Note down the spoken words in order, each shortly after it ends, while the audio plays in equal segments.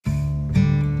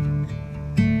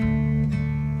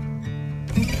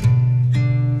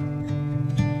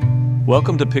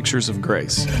Welcome to Pictures of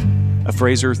Grace, a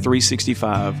Fraser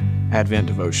 365 Advent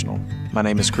devotional. My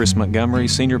name is Chris Montgomery,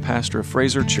 Senior Pastor of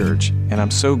Fraser Church, and I'm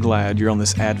so glad you're on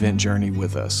this Advent journey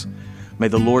with us. May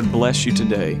the Lord bless you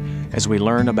today as we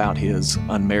learn about His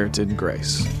unmerited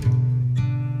grace.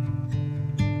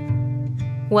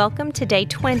 Welcome to Day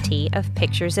 20 of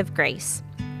Pictures of Grace,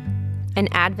 an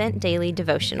Advent daily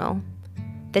devotional.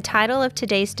 The title of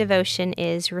today's devotion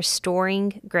is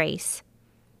Restoring Grace.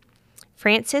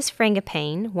 Francis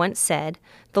Frangipane once said,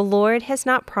 "The Lord has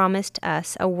not promised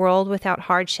us a world without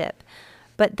hardship,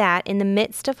 but that in the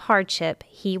midst of hardship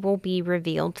He will be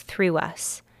revealed through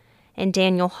us." And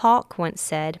Daniel Hawk once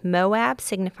said, "Moab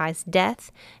signifies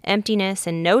death, emptiness,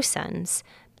 and no sons.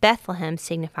 Bethlehem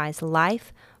signifies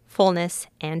life, fullness,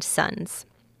 and sons."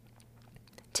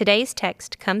 Today's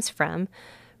text comes from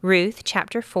Ruth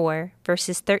chapter 4,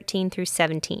 verses 13 through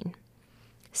 17.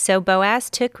 So Boaz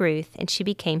took Ruth, and she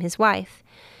became his wife.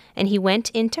 And he went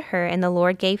into her, and the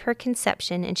Lord gave her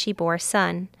conception, and she bore a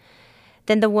son.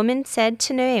 Then the woman said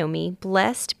to Naomi,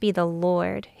 "Blessed be the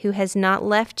Lord, who has not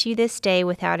left you this day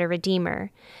without a redeemer,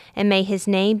 and may his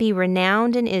name be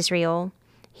renowned in Israel.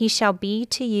 He shall be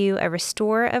to you a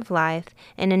restorer of life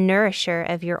and a nourisher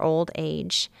of your old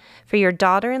age. For your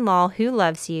daughter-in-law who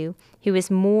loves you, who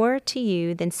is more to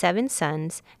you than 7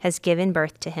 sons, has given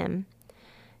birth to him."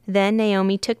 Then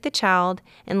Naomi took the child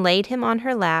and laid him on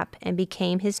her lap and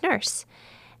became his nurse.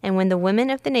 And when the women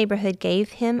of the neighborhood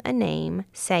gave him a name,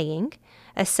 saying,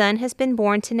 "A son has been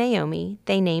born to Naomi,"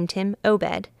 they named him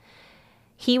Obed.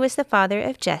 He was the father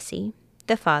of Jesse,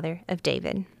 the father of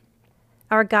David.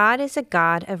 Our God is a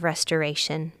God of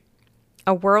restoration.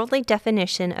 A worldly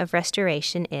definition of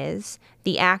restoration is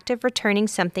the act of returning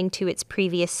something to its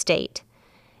previous state.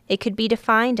 It could be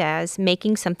defined as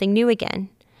making something new again.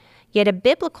 Yet a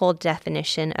biblical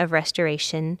definition of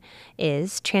restoration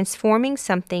is transforming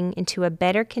something into a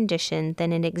better condition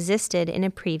than it existed in a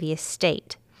previous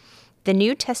state. The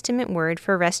New Testament word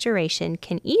for restoration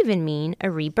can even mean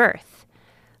a rebirth.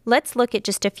 Let's look at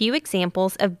just a few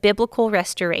examples of biblical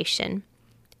restoration.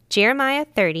 Jeremiah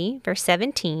 30, verse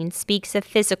 17, speaks of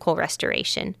physical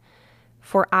restoration.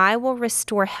 "For I will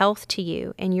restore health to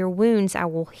you, and your wounds I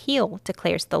will heal,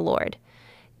 declares the Lord."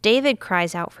 David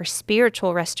cries out for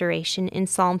spiritual restoration in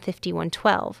Psalm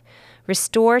 51:12.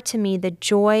 "Restore to me the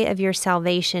joy of your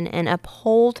salvation and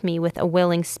uphold me with a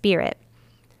willing spirit."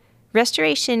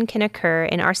 Restoration can occur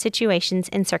in our situations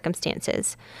and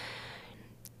circumstances.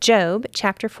 Job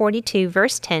chapter 42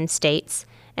 verse 10 states,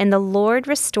 "And the Lord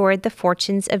restored the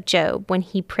fortunes of Job when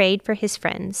he prayed for his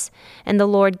friends, and the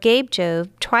Lord gave Job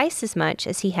twice as much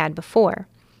as he had before."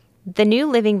 The New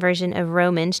Living Version of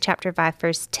Romans chapter 5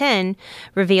 verse 10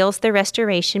 reveals the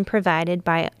restoration provided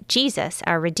by Jesus,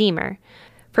 our Redeemer.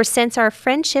 "For since our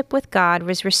friendship with God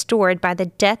was restored by the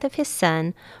death of his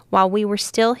Son, while we were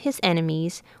still his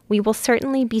enemies, we will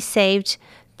certainly be saved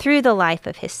through the life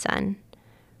of his Son."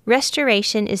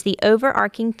 Restoration is the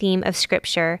overarching theme of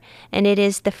Scripture, and it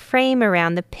is the frame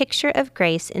around the picture of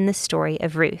grace in the story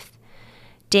of Ruth.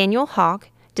 Daniel Hawk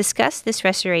discussed this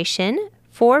restoration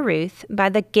for Ruth by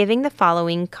giving the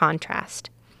following contrast.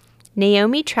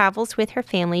 Naomi travels with her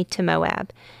family to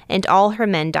Moab, and all her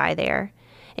men die there.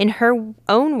 In her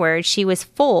own words, she was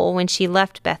full when she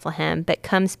left Bethlehem, but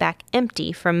comes back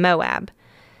empty from Moab.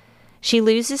 She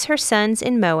loses her sons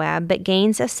in Moab, but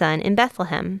gains a son in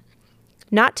Bethlehem.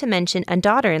 Not to mention a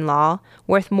daughter-in-law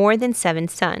worth more than 7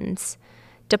 sons.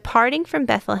 Departing from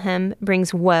Bethlehem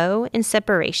brings woe and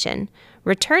separation.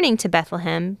 Returning to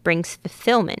Bethlehem brings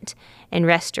fulfillment and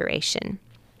restoration.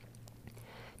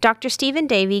 Dr. Stephen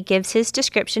Davey gives his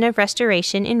description of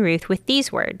restoration in Ruth with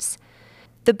these words.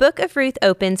 "The book of Ruth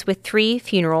opens with 3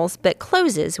 funerals, but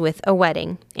closes with a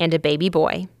wedding and a baby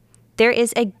boy. There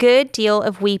is a good deal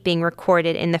of weeping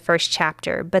recorded in the first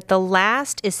chapter, but the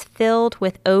last is filled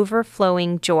with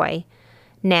overflowing joy.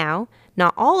 Now,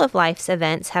 not all of life's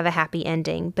events have a happy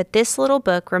ending, but this little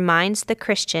book reminds the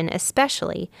Christian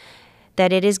especially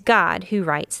that it is God who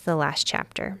writes the last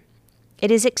chapter."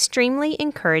 It is extremely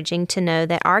encouraging to know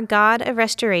that our God of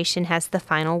restoration has the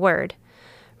final word.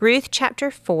 Ruth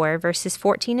chapter 4, verses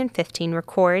 14 and 15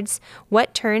 records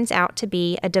what turns out to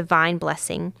be a divine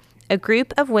blessing. A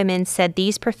group of women said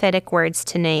these prophetic words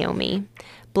to Naomi,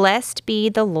 "Blessed be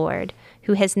the Lord,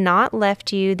 who has not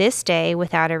left you this day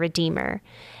without a redeemer,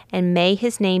 and may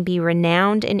his name be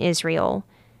renowned in Israel.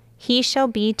 He shall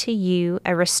be to you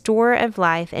a restorer of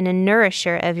life and a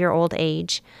nourisher of your old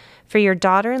age. For your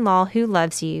daughter-in-law who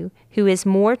loves you, who is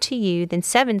more to you than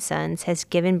 7 sons, has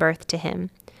given birth to him."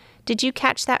 Did you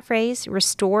catch that phrase,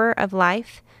 restorer of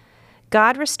life?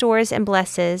 God restores and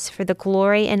blesses for the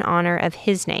glory and honor of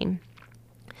his name.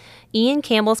 Ian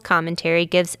Campbell's commentary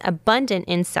gives abundant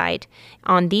insight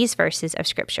on these verses of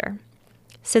Scripture.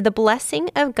 So the blessing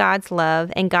of God's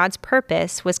love and God's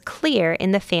purpose was clear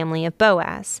in the family of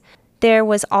Boaz. There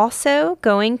was also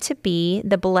going to be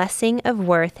the blessing of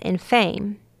worth and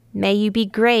fame. May you be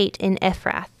great in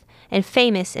Ephrath and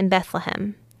famous in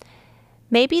Bethlehem.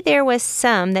 Maybe there was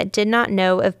some that did not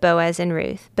know of Boaz and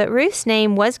Ruth, but Ruth's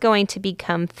name was going to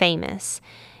become famous.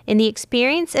 In the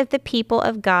experience of the people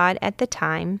of God at the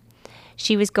time,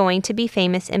 she was going to be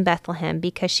famous in Bethlehem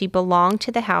because she belonged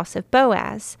to the house of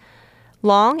Boaz.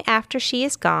 Long after she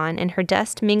is gone and her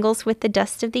dust mingles with the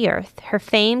dust of the earth, her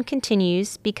fame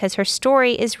continues because her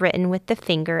story is written with the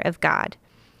finger of God.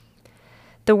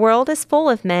 The world is full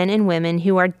of men and women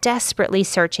who are desperately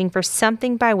searching for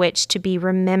something by which to be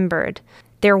remembered.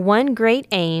 Their one great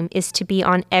aim is to be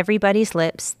on everybody's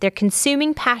lips. Their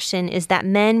consuming passion is that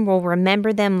men will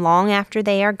remember them long after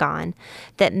they are gone,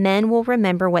 that men will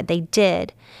remember what they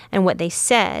did and what they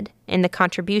said and the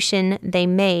contribution they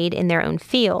made in their own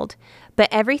field. But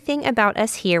everything about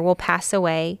us here will pass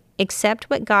away, except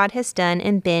what God has done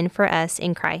and been for us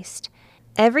in Christ.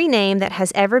 Every name that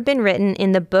has ever been written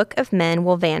in the book of men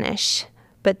will vanish,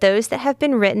 but those that have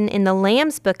been written in the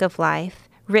Lamb's book of life,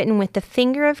 written with the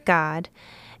finger of God,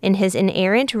 in his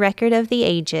inerrant record of the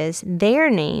ages, their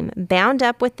name, bound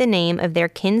up with the name of their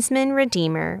kinsman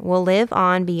Redeemer, will live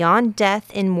on beyond death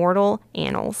in mortal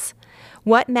annals.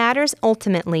 What matters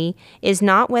ultimately is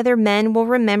not whether men will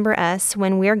remember us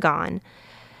when we're gone.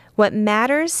 What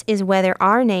matters is whether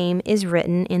our name is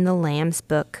written in the Lamb's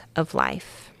book of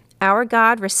life. Our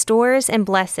God restores and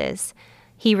blesses.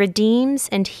 He redeems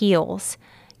and heals.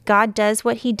 God does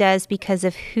what he does because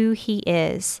of who he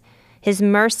is. His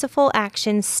merciful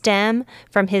actions stem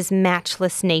from his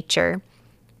matchless nature.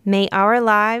 May our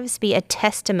lives be a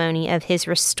testimony of his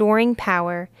restoring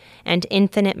power and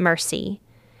infinite mercy.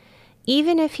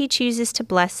 Even if he chooses to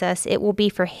bless us, it will be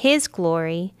for his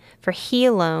glory, for he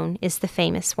alone is the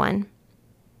famous one.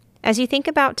 As you think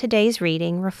about today's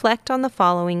reading, reflect on the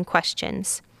following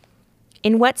questions.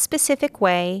 In what specific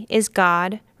way is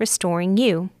God restoring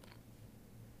you?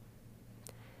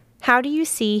 How do you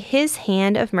see his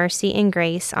hand of mercy and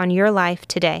grace on your life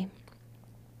today?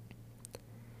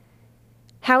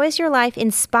 How is your life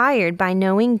inspired by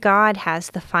knowing God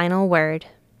has the final word?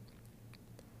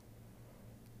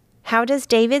 How does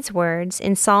David's words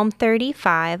in Psalm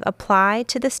 35 apply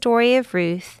to the story of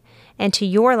Ruth and to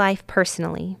your life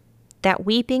personally? That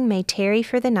weeping may tarry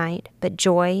for the night, but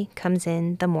joy comes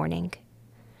in the morning.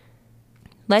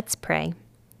 Let's pray.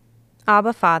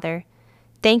 Abba, Father,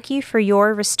 thank you for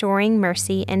your restoring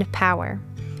mercy and power.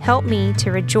 Help me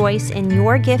to rejoice in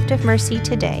your gift of mercy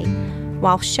today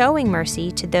while showing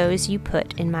mercy to those you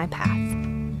put in my path.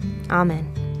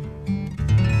 Amen.